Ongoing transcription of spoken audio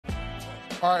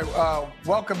All right,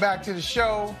 welcome back to the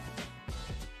show.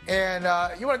 And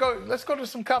you want to go? Let's go to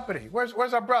some company.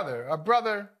 Where's our brother? Our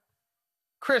brother,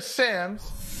 Chris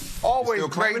Sims. Always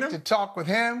great to talk with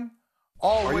him.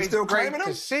 Always great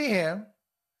to see him.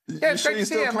 Yeah, it's great to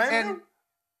see him.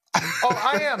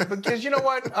 I am, because you know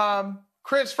what,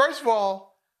 Chris? First of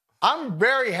all, I'm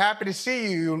very happy to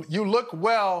see you. You look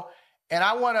well, and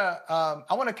I want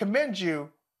to commend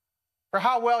you for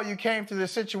how well you came through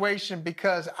this situation,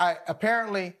 because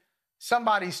apparently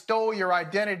somebody stole your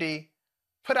identity,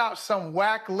 put out some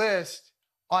whack list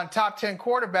on top 10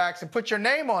 quarterbacks and put your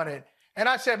name on it. And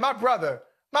I said, my brother,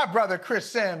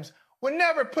 Chris Sims, would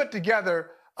never put together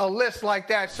a list like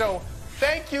that. So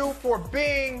thank you for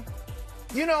being,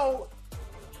 you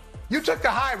took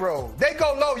the high road. They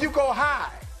go low, you go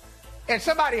high. And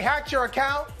somebody hacked your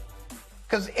account,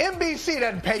 because NBC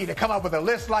doesn't pay you to come up with a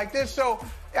list like this. So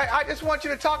I just want you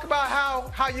to talk about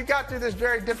how you got through this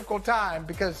very difficult time,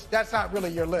 because that's not really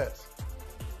your list.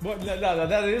 Well, no,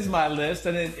 that is my list.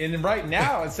 And right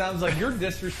now, it sounds like you're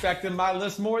disrespecting my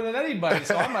list more than anybody.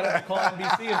 So I might have to call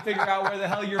NBC and figure out where the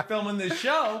hell you're filming this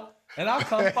show, and I'll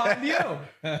come find you.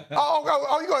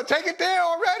 Oh, you going to take it there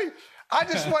already? I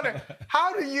just wonder,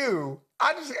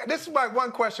 this is my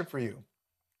one question for you.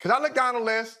 Because I looked down the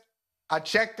list. I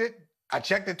checked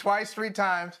it twice, 3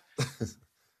 times.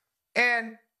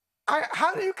 And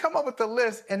how do you come up with the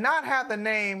list and not have the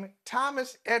name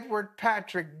Thomas Edward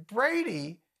Patrick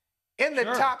Brady in the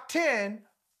top 10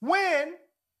 when,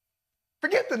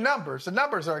 forget the numbers. The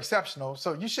numbers are exceptional,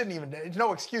 so you shouldn't even, there's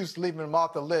no excuse leaving him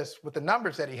off the list with the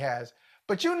numbers that he has.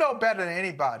 But you know better than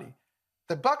anybody,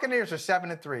 the Buccaneers are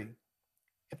 7-3.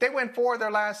 If they win 4 of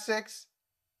their last 6,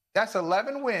 that's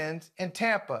 11 wins in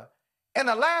Tampa. And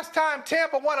the last time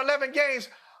Tampa won 11 games,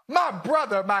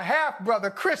 my half-brother,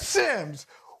 Chris Sims,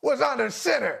 was under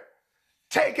center,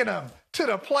 taking them to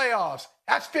the playoffs.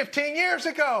 That's 15 years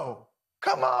ago.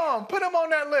 Come on, put him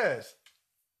on that list.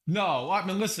 No, I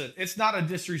mean, listen, it's not a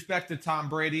disrespect to Tom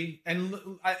Brady. And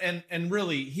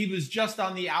really, he was just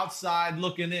on the outside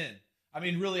looking in. I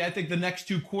mean, really, I think the next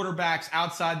 2 quarterbacks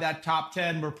outside that top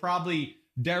 10 were probably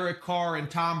Derek Carr and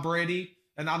Tom Brady.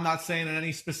 And I'm not saying in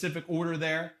any specific order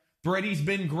there. Brady's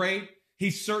been great.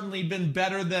 He's certainly been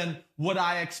better than what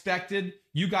I expected.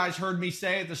 You guys heard me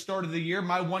say at the start of the year,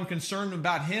 my one concern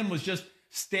about him was just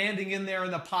standing in there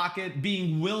in the pocket,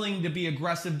 being willing to be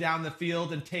aggressive down the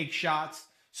field and take shots.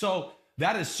 So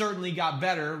that has certainly got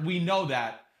better. We know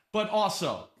that. But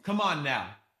also, come on now.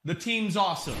 The team's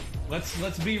awesome.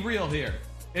 Let's be real here.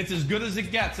 It's as good as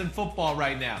it gets in football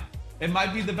right now. It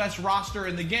might be the best roster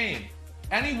in the game.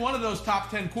 Any one of those top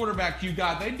 10 quarterbacks you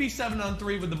got, they'd be 7-3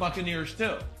 with the Buccaneers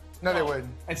too. No, they wouldn't.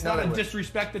 It's not a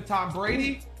disrespect to Tom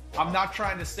Brady. I'm not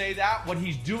trying to say that. What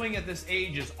he's doing at this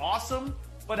age is awesome.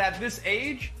 But at this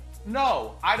age,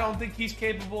 no, I don't think he's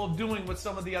capable of doing what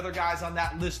some of the other guys on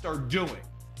that list are doing.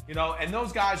 And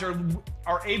those guys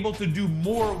are able to do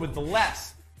more with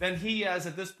less than he has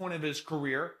at this point of his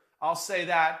career. I'll say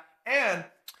that. And,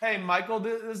 hey, Michael,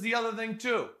 this is the other thing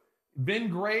too. Been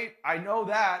great. I know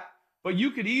that. But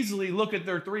you could easily look at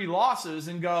their 3 losses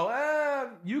and go,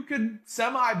 you could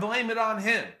semi-blame it on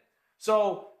him.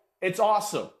 So it's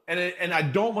awesome. And I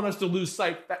don't want us to lose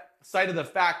sight of the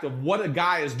fact of what a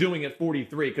guy is doing at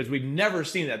 43, because we've never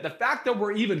seen that. The fact that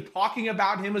we're even talking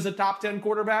about him as a top 10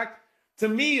 quarterback, to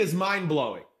me, is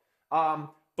mind-blowing.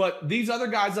 But these other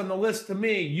guys on the list, to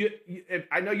me,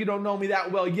 I know you don't know me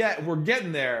that well yet. We're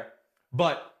getting there.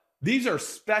 But these are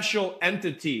special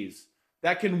entities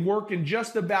that can work in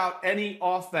just about any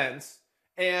offense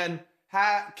and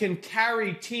can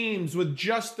carry teams with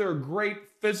just their great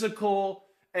physical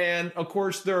and, of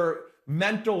course, their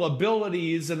mental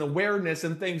abilities and awareness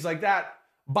and things like that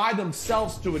by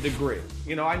themselves to a degree.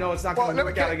 I know it's not going to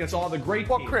work out against all the great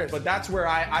teams, Chris, but that's where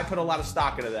I put a lot of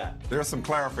stock into that. There's some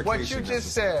clarification.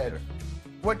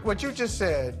 What you just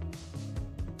said,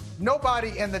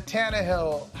 nobody in the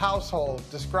Tannehill household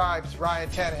describes Ryan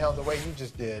Tannehill the way you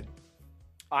just did.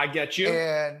 I get you.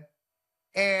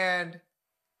 And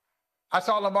I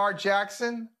saw Lamar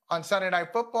Jackson on Sunday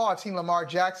Night Football. I've seen Lamar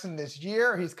Jackson this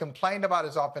year. He's complained about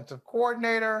his offensive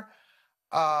coordinator.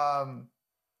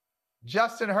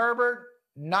 Justin Herbert,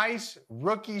 nice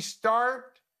rookie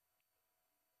start.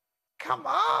 Come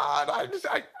on. I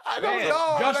don't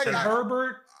know.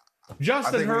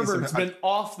 Justin Herbert's been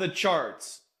off the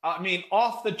charts. I mean,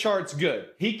 off the charts good.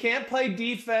 He can't play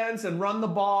defense and run the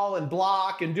ball and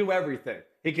block and do everything.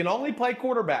 He can only play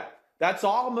quarterback. That's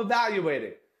all I'm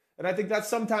evaluating. And I think that's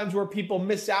sometimes where people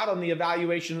miss out on the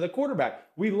evaluation of the quarterback.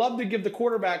 We love to give the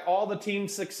quarterback all the team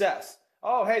success.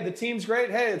 Oh, hey, the team's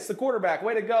great. Hey, it's the quarterback.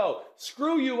 Way to go.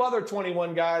 Screw you other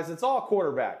 21 guys. It's all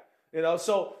quarterback.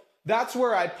 So that's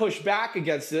where I push back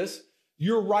against this.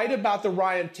 You're right about the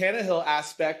Ryan Tannehill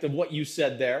aspect of what you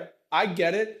said there. I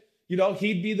get it.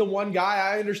 He'd be the one guy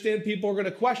I understand people are going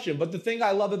to question. But the thing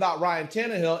I love about Ryan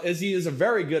Tannehill is he is a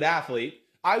very good athlete.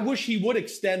 I wish he would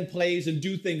extend plays and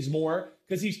do things more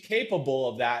because he's capable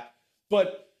of that.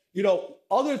 But,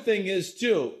 other thing is,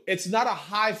 too, it's not a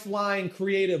high-flying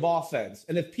creative offense.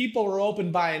 And if people are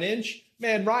open by an inch,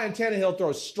 man, Ryan Tannehill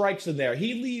throws strikes in there.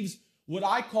 He leaves what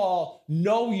I call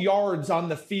no yards on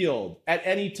the field at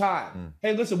any time.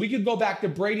 Hey, listen, we could go back to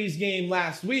Brady's game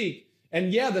last week,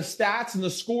 and yeah, the stats and the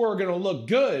score are going to look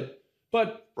good,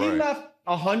 but he left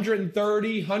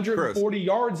 130, 140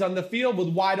 yards on the field with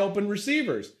wide open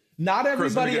receivers. Not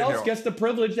everybody else gets the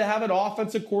privilege to have an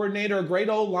offensive coordinator, a great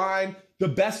O-line, the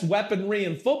best weaponry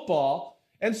in football.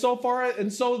 And so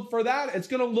for that, it's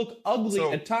going to look ugly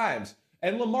at times.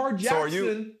 And Lamar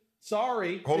Jackson,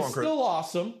 still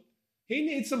awesome. He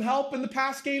needs some help in the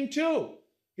pass game too.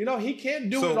 He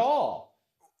can't do it all.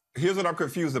 Here's what I'm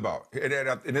confused about. And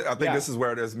I think this is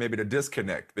where there's maybe the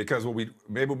disconnect, because what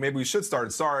maybe we should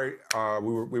start. Sorry,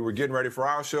 we were getting ready for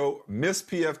our show. Missed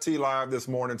PFT Live this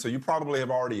morning, so you probably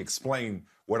have already explained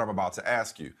what I'm about to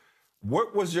ask you.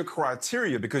 What was your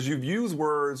criteria? Because you've used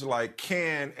words like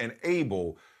can and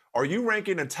able. Are you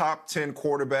ranking the top 10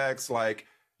 quarterbacks like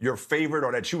your favorite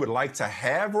or that you would like to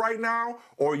have right now?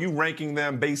 Or are you ranking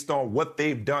them based on what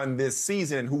they've done this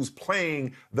season and who's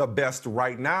playing the best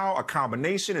right now? A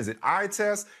combination? Is it eye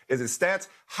test? Is it stats?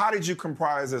 How did you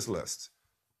comprise this list?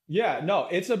 Yeah, no,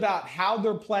 it's about how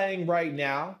they're playing right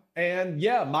now. And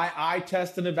my eye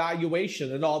test and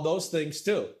evaluation and all those things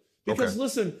too. Because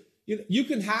listen, you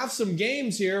can have some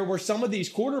games here where some of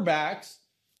these quarterbacks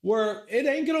where it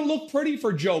ain't going to look pretty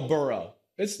for Joe Burrow.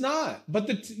 It's not. But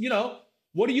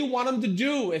what do you want him to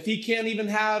do if he can't even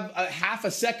have a half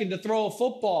a second to throw a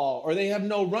football or they have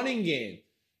no running game?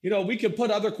 We could put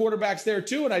other quarterbacks there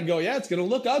too, and I'd go, yeah, it's going to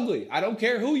look ugly. I don't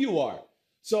care who you are.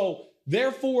 So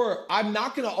therefore, I'm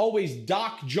not going to always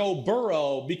dock Joe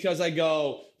Burrow because I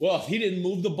go, well, he didn't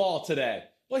move the ball today.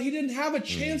 Well, he didn't have a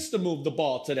chance to move the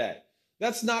ball today.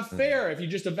 That's not fair if you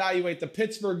just evaluate the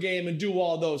Pittsburgh game and do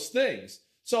all those things.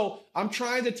 So I'm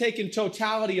trying to take in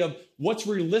totality of what's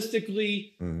realistic to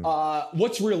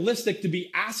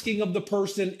be asking of the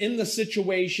person in the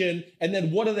situation, and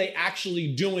then what are they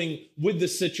actually doing with the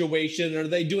situation? Are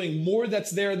they doing more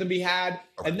that's there than we had?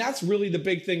 And that's really the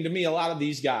big thing to me. A lot of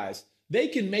these guys, they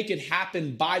can make it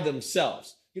happen by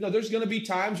themselves. There's going to be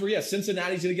times where,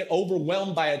 Cincinnati's going to get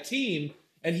overwhelmed by a team,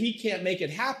 and he can't make it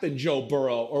happen, Joe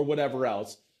Burrow or whatever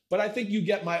else. But I think you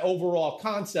get my overall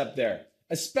concept there,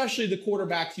 especially the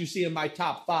quarterbacks you see in my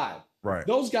top 5. Right.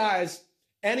 Those guys,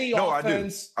 any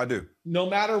offense, I do. No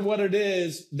matter what it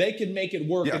is, they can make it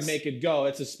work and make it go.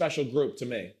 It's a special group to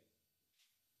me.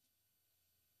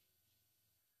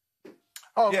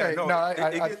 Oh, okay.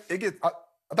 I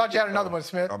thought you had another one,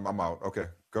 Smith. I'm out. Okay,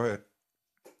 go ahead.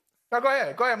 No, go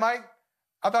ahead. Go ahead, Mike.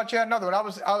 I thought you had another one. I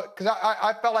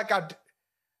felt like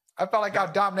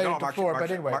I dominated before,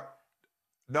 but anyway.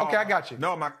 Okay, I got you.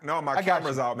 No, my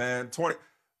camera's out, man.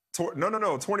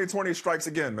 2020 strikes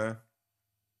again, man.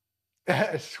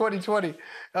 It's 2020.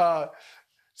 So,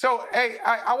 hey,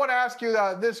 I want to ask you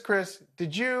this, Chris.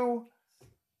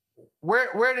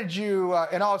 Where did you,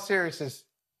 in all seriousness,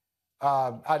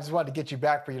 I just wanted to get you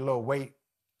back for your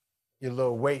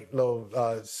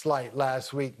little slight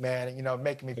last week, man.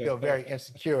 Making me feel very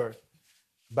insecure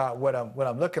about what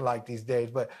I'm looking like these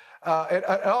days. But in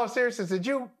all seriousness, did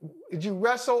you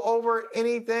wrestle over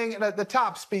anything? The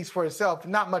top speaks for itself.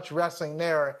 Not much wrestling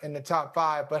there in the top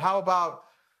 5. But how about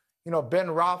Ben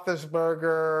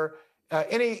Roethlisberger?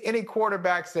 Any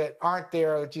quarterbacks that aren't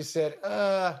there that you said,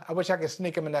 I wish I could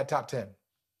sneak them in that top 10?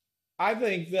 I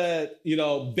think that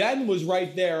Ben was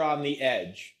right there on the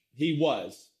edge. He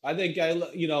was. I think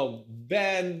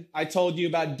Ben. I told you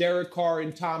about Derek Carr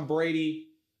and Tom Brady.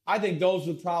 I think those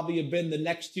would probably have been the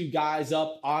next 2 guys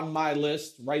up on my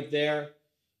list right there.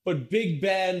 But Big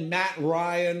Ben, Matt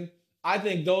Ryan, I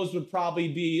think those would probably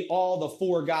be all the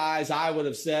 4 guys I would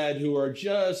have said who are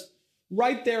just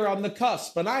right there on the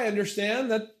cusp. And I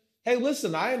understand that, hey,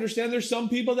 listen, I understand there's some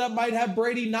people that might have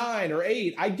Brady 9 or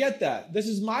 8. I get that. This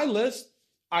is my list.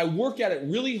 I work at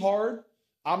it really hard.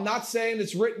 I'm not saying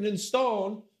it's written in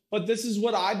stone, but this is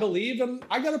what I believe, and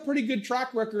I got a pretty good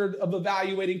track record of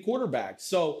evaluating quarterbacks.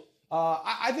 So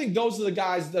I think those are the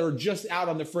guys that are just out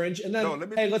on the fringe. And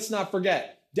then, let's not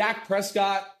forget, Dak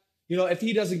Prescott, if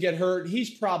he doesn't get hurt, he's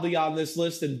probably on this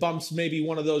list and bumps maybe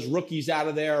one of those rookies out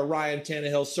of there. Ryan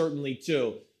Tannehill certainly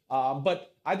too.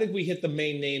 But I think we hit the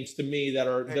main names to me that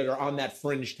are on that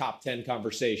fringe top 10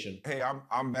 conversation. Hey,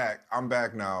 I'm back. I'm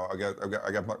back now.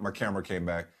 I got my camera came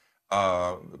back.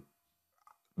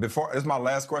 This is my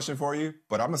last question for you,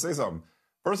 but I'm gonna say something.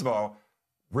 First of all,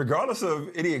 regardless of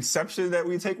any exception that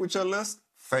we take with your list,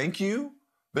 thank you.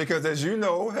 Because as you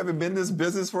know, having been in this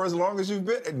business for as long as you've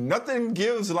been, nothing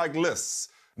gives like lists.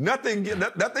 Nothing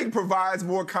provides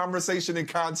more conversation and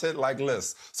content like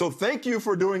lists. So thank you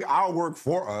for doing our work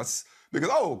for us.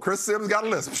 Because Chris Sims got a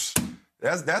list.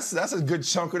 That's a good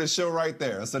chunk of the show right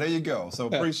there. So there you go. So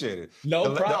appreciate it.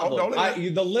 No problem.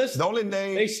 The list. The only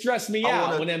name they stress me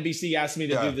out when NBC asked me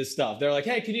to do this stuff. They're like,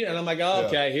 "Hey, can you?" And I'm like,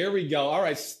 "Okay, here we go. All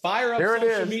right, fire up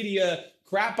social media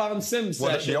crap on Sims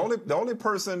session." The only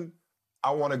person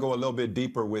I want to go a little bit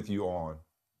deeper with you on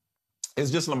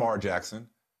is just Lamar Jackson,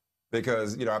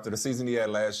 because after the season he had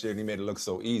last year and he made it look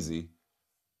so easy,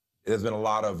 there's been a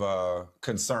lot of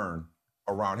concern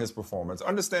around his performance.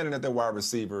 Understanding that their wide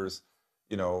receivers,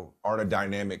 aren't a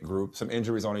dynamic group. Some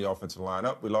injuries on the offensive line.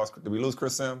 Did we lose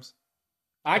Chris Sims?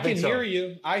 I can hear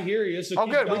you. I hear you. So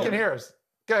good. Going. We can hear us.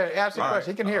 Good. Ask the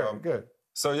question. He can hear it. Good.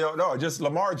 So just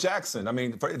Lamar Jackson. I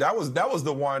mean, that was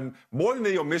the one, more than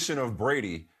the omission of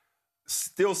Brady.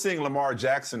 Still seeing Lamar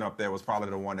Jackson up there was probably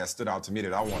the one that stood out to me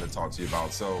that I want to talk to you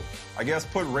about. So I guess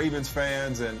put Ravens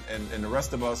fans and the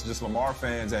rest of us, just Lamar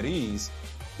fans, at ease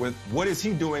with what is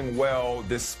he doing well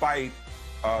despite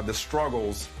the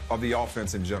struggles of the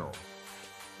offense in general.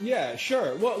 Yeah,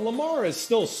 sure. Well, Lamar is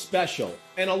still special.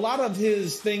 And a lot of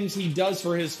his things he does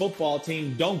for his football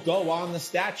team don't go on the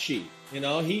stat sheet.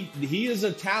 He is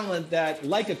a talent that,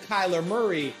 like a Kyler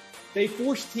Murray, they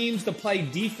force teams to play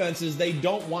defenses they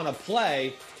don't want to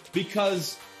play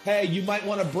because, hey, you might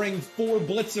want to bring 4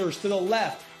 blitzers to the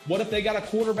left. What if they got a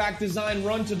quarterback design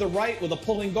run to the right with a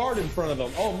pulling guard in front of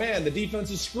them? Oh, man, the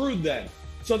defense is screwed then.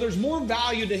 So there's more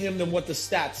value to him than what the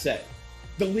stats say.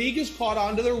 The league has caught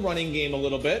on to their running game a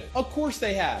little bit. Of course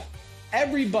they have.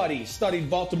 Everybody studied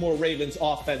Baltimore Ravens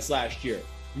offense last year,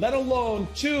 let alone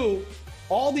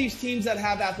all these teams that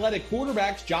have athletic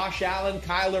quarterbacks, Josh Allen,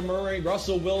 Kyler Murray,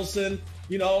 Russell Wilson,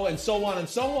 and so on and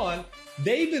so on.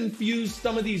 They've infused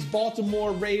some of these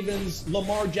Baltimore Ravens,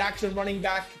 Lamar Jackson running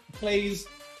back plays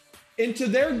into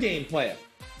their game plan.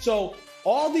 So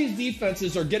all these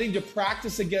defenses are getting to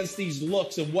practice against these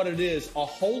looks and what it is a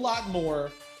whole lot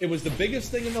more. It was the biggest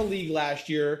thing in the league last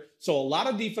year. So a lot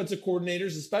of defensive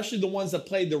coordinators, especially the ones that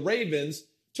played the Ravens,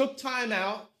 took time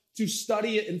out to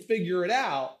study it and figure it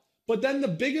out. But then the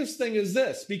biggest thing is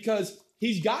this, because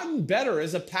he's gotten better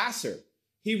as a passer.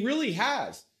 He really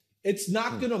has. It's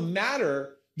not going to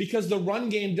matter because the run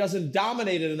game doesn't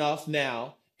dominate it enough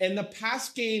now. And the pass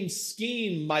game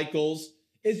scheme, Michaels,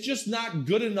 is just not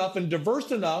good enough and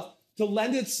diverse enough to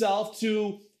lend itself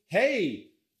to, hey,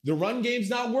 the run game's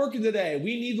not working today.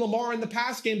 We need Lamar in the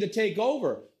pass game to take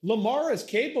over. Lamar is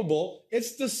capable.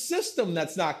 It's the system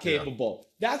that's not capable.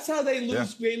 Yeah. That's how they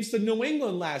lose games to New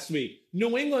England last week.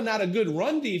 New England not a good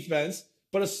run defense,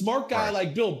 but a smart guy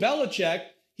like Bill Belichick,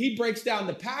 he breaks down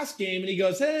the pass game and he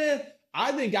goes,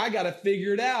 I think I got to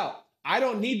figure it out. I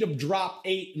don't need to drop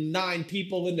 8 and 9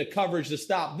 people into coverage to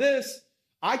stop this.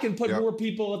 I can put more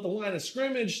people at the line of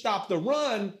scrimmage, stop the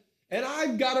run, and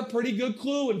I've got a pretty good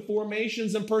clue in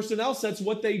formations and personnel sets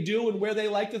what they do and where they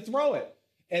like to throw it.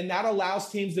 And that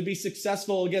allows teams to be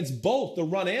successful against both the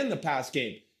run and the pass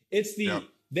game. It's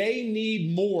they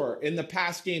need more in the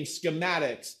pass game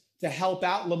schematics to help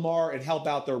out Lamar and help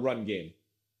out their run game.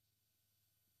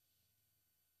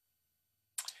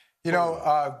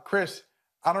 Chris,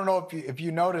 I don't know if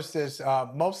you noticed this.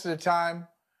 Most of the time,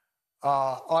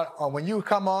 when you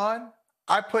come on,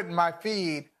 I put in my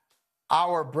feed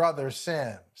our brother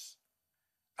Sims.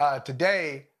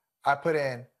 Today, I put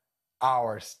in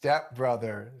our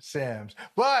stepbrother Sims.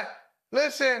 But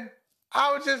listen,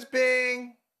 I was just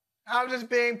being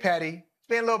petty,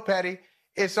 being a little petty.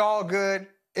 It's all good.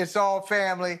 It's all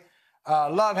family.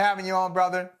 Love having you on,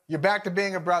 brother. You're back to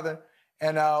being a brother.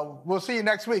 And we'll see you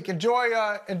next week. Enjoy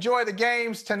the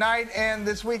games tonight and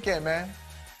this weekend, man.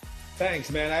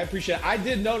 Thanks, man. I appreciate it. I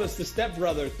did notice the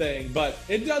stepbrother thing, but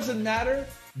it doesn't matter.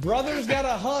 Brothers got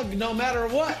a hug no matter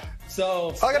what.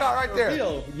 So hug it out right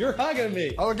there. You're hugging me.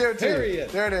 I'm gonna give it to you.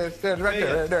 There it is. There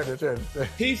it is.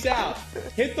 Peace out.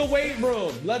 Hit the weight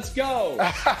room. Let's go.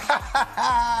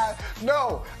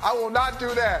 No, I will not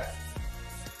do that.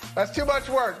 That's too much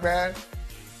work, man.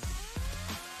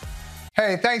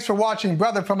 Hey, thanks for watching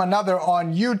Brother from Another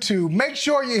on YouTube. Make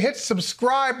sure you hit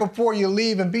subscribe before you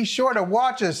leave and be sure to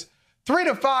watch us 3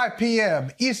 to 5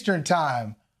 p.m. Eastern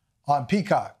Time on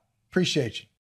Peacock. Appreciate you.